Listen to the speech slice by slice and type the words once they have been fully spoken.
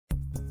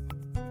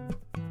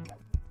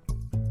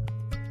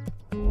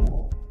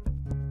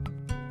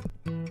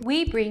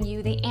We bring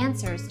you the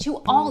answers to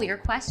all your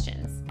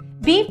questions.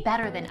 Be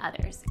better than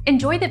others.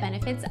 Enjoy the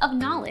benefits of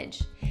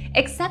knowledge.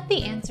 Accept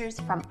the answers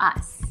from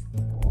us.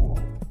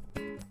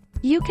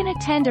 You can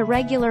attend a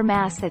regular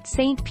Mass at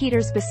St.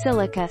 Peter's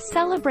Basilica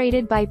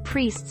celebrated by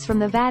priests from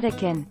the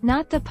Vatican,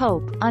 not the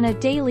Pope, on a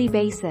daily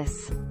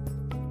basis.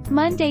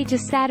 Monday to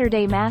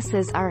Saturday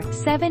Masses are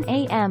 7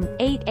 a.m.,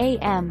 8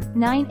 a.m.,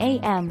 9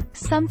 a.m.,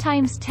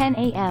 sometimes 10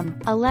 a.m.,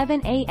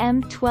 11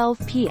 a.m.,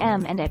 12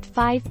 p.m. and at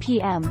 5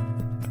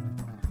 p.m.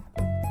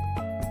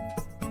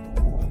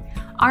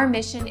 Our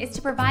mission is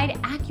to provide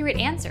accurate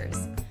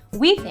answers.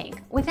 We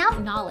think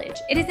without knowledge,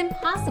 it is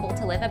impossible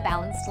to live a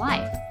balanced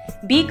life.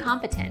 Be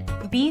competent,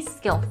 be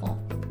skillful.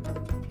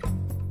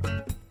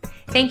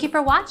 Thank you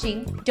for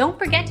watching. Don't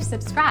forget to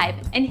subscribe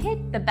and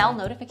hit the bell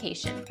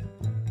notification.